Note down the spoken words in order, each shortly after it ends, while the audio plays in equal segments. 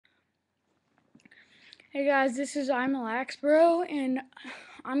Hey guys, this is I'm a Lax Bro, and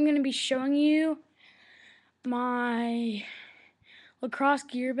I'm gonna be showing you my Lacrosse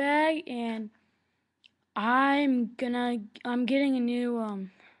Gear Bag, and I'm getting a new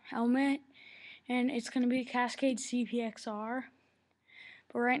helmet, and it's gonna be a Cascade CPXR.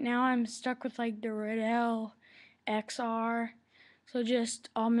 But right now I'm stuck with like the Riddell XR, so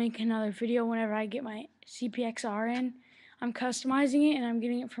I'll make another video whenever I get my CPXR in. I'm customizing it, and I'm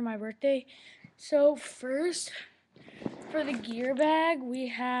getting it for my birthday. So first, for the gear bag, we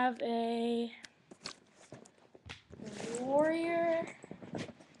have a Warrior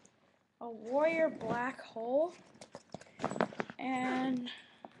black hole. And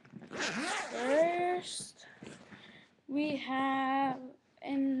first, we have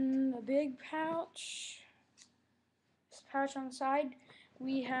in the big pouch, this pouch on the side,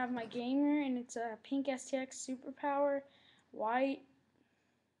 we have my gamer, and it's a pink STX Superpower, white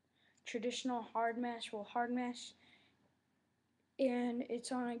traditional hard mesh, and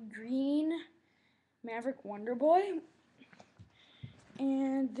it's on a green Maverick Wonder Boy.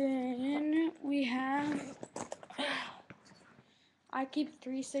 And then we have, I keep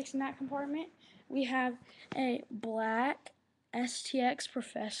 3/6 in that compartment. We have a black STX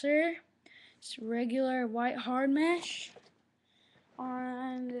Professor. It's regular white hard mesh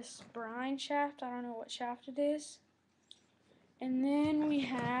on this brine shaft. I don't know what shaft it is. And then we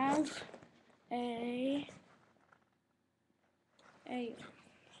have a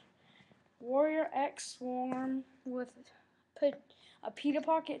Warrior X Swarm with a pita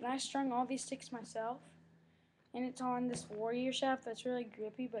pocket, and I strung all these sticks myself. And it's on this Warrior shaft that's really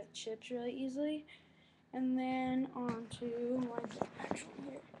grippy but chips really easily. And then on to my actual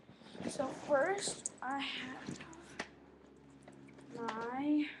here. So first I have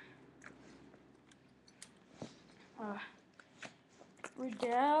my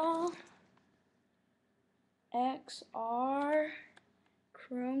Riddell XR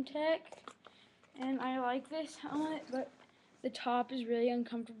Chrome Tech, and I like this helmet, but the top is really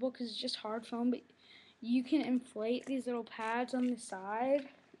uncomfortable because it's just hard foam, but you can inflate these little pads on the side,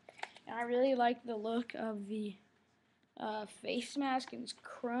 and I really like the look of the face mask, and it's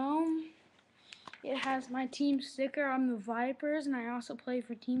chrome. It has my team sticker on the Vipers, and I also play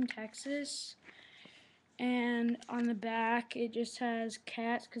for Team Texas. And on the back, it just has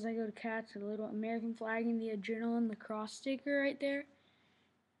Cats, because I go to Cats, a little American flag, and the Adrenaline Lacrosse sticker right there.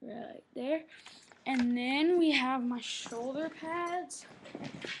 Right there. And then we have my shoulder pads,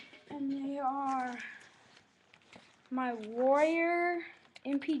 and they are my Warrior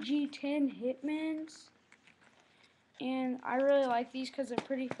MPG 10 Hitmans. And I really like these because they're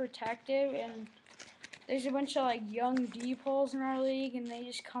pretty protective, and there's a bunch of like young D-poles in our league, and they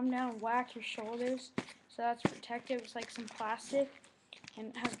just come down and whack your shoulders. So that's protective. It's like some plastic, and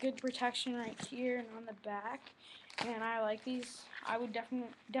it has good protection right here and on the back. And I like these. I would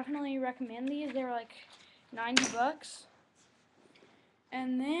definitely recommend these. They're like $90.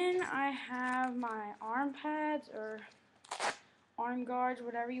 And then I have my arm pads, or arm guards,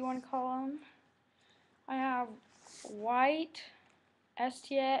 whatever you want to call them. I have white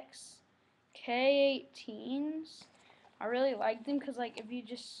STX K18s. I really like them because like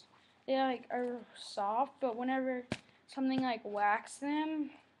they like are soft, but whenever something like whacks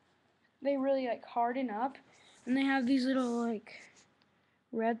them, they really like harden up. And they have these little like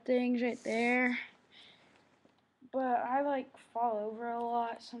red things right there, but I like fall over a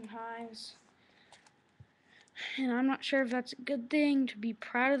lot sometimes, and I'm not sure if that's a good thing to be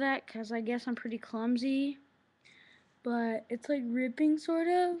proud of that, because I guess I'm pretty clumsy, but it's like ripping sort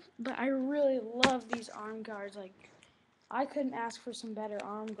of. But I really love these arm guards. Like, I couldn't ask for some better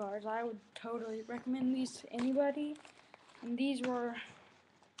arm guards. I would totally recommend these to anybody. And these were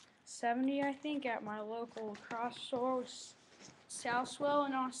 $70, I think, at my local lacrosse store, Southwell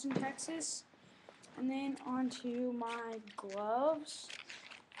in Austin, Texas. And then onto my gloves.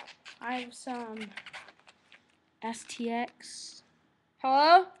 I have some STX.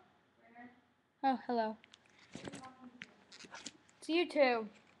 Hello? Oh, hello. It's you two.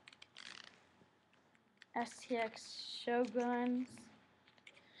 STX Shogun.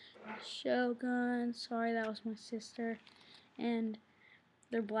 Sorry, that was my sister. And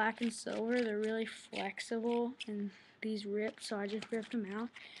they're black and silver. They're really flexible, and these ripped, so I just ripped them out.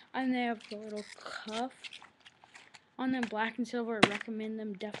 And they have the little cuff on them, black and silver. I recommend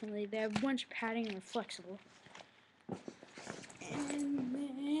them definitely. They have a bunch of padding and they're flexible. And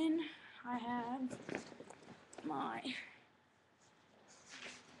then I have my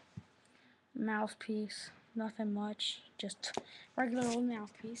mouthpiece. Nothing much, just regular old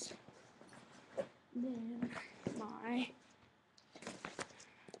mouthpiece. Then my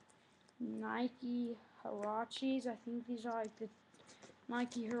Nike Huaraches. I think these are like the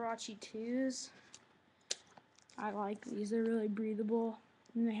Nike Huarache 2s. I like these. They're really breathable.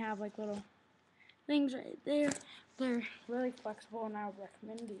 And they have like little things right there. They're really flexible, and I would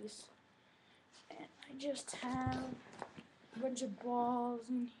recommend these. And I just have a bunch of balls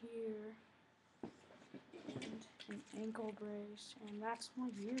in here. And an ankle brace. And that's my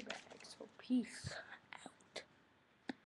gear bag. So peace.